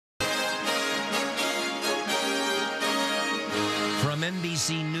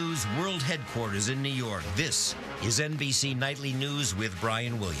NBC News World Headquarters in New York, this is NBC Nightly News with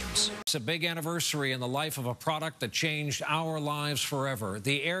Brian Williams. It's a big anniversary in the life of a product that changed our lives forever.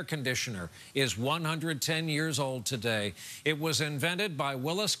 The air conditioner is 110 years old today. It was invented by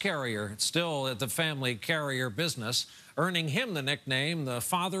Willis Carrier, still at the family Carrier business, earning him the nickname the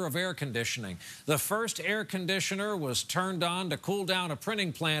father of air conditioning. The first air conditioner was turned on to cool down a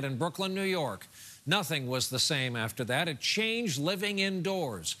printing plant in Brooklyn, New York. Nothing was the same after that. It changed living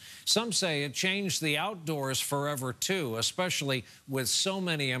indoors. Some say it changed the outdoors forever, too, especially with so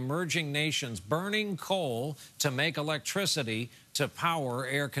many emerging nations burning coal to make electricity to power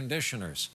air conditioners.